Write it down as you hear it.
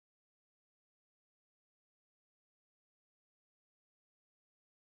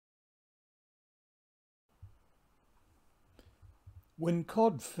When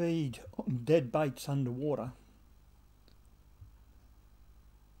cod feed on dead baits underwater,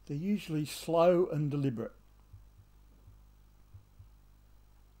 they're usually slow and deliberate.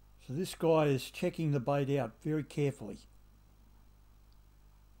 So this guy is checking the bait out very carefully.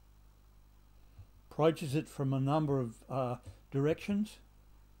 Approaches it from a number of directions.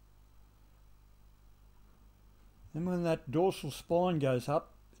 And when that dorsal spine goes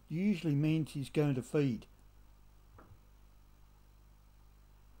up, it usually means he's going to feed.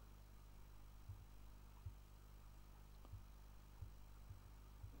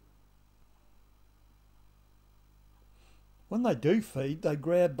 When they do feed, they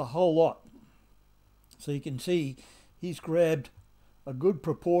grab the whole lot. So you can see he's grabbed a good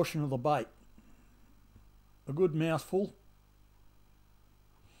proportion of the bait. A good mouthful.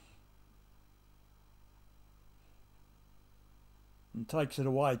 And takes it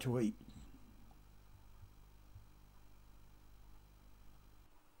away to eat.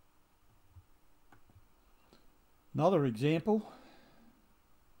 Another example.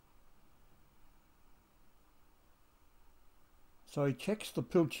 So he checks the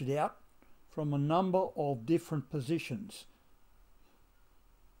pilchard out from a number of different positions.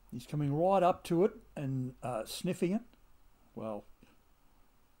 He's coming right up to it and sniffing it. Well,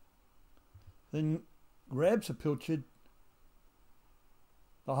 then grabs a pilchard,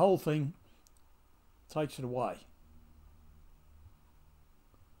 the whole thing, takes it away.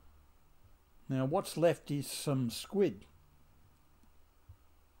 Now what's left is some squid.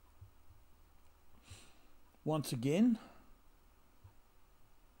 Once again,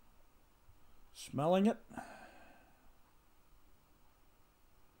 smelling it.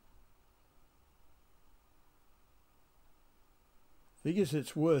 Figures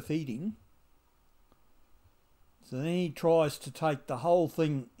it's worth eating. So then he tries to take the whole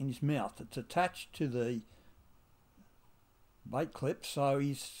thing in his mouth. It's attached to the bait clip, so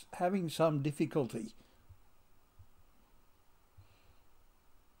he's having some difficulty.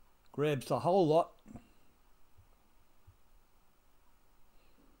 Grabs the whole lot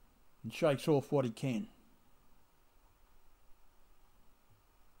and shakes off what he can.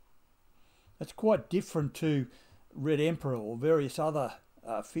 That's quite different to red emperor or various other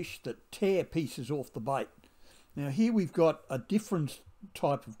fish that tear pieces off the bait. Now here we've got a different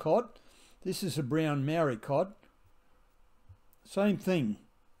type of cod. This is a brown Maori cod. Same thing.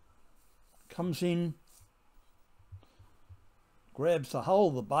 Comes in, grabs the whole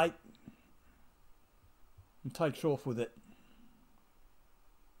of the bait and takes off with it.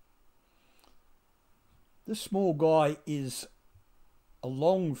 This small guy is a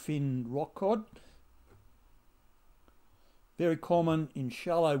long-finned rock cod. Very common in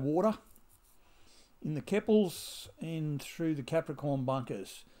shallow water, in the Keppels and through the Capricorn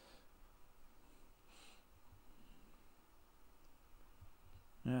bunkers.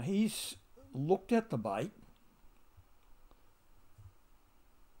 Now he's looked at the bait.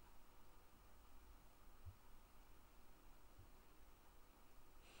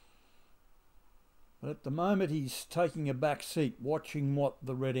 But at the moment he's taking a back seat, watching what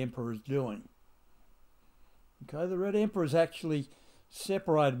the red emperor is doing. Okay, the red emperor has actually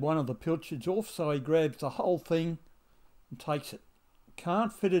separated one of the pilchards off, so he grabs the whole thing and takes it.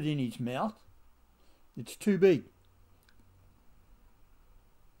 Can't fit it in his mouth. It's too big.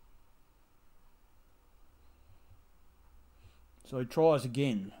 So he tries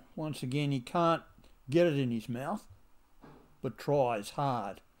again. Once again, he can't get it in his mouth, but tries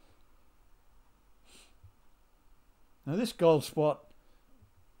hard. Now this gold spot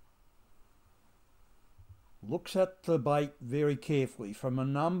looks at the bait very carefully from a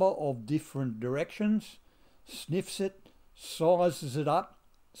number of different directions, sniffs it, sizes it up,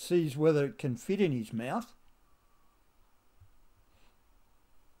 sees whether it can fit in his mouth.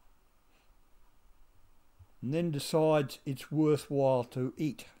 And then decides it's worthwhile to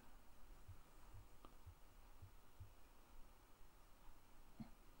eat.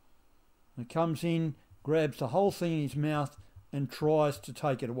 He comes in, grabs the whole thing in his mouth and tries to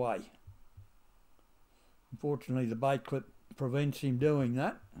take it away. Unfortunately, the bait clip prevents him doing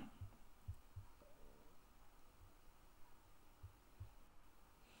that.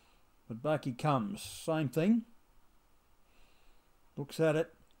 But back he comes. Same thing. Looks at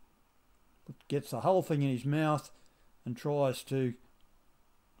it, gets the whole thing in his mouth and tries to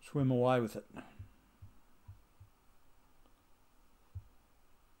swim away with it.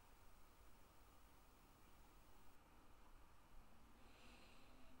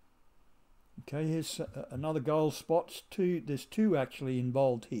 Okay, here's another gold spot. There's two actually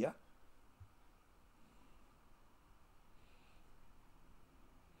involved here.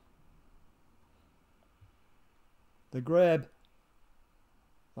 The grab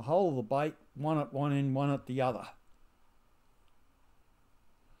the whole of the bait, one at one end, one at the other.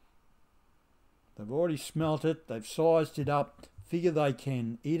 They've already smelt it, they've sized it up, figure they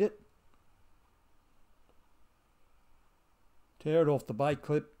can eat it. Tear it off the bait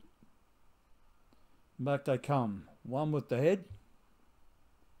clip, back they come. One with the head,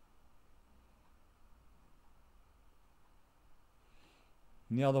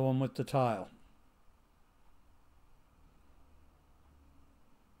 and the other one with the tail.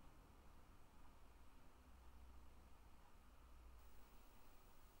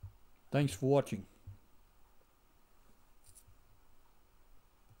 Thanks for watching.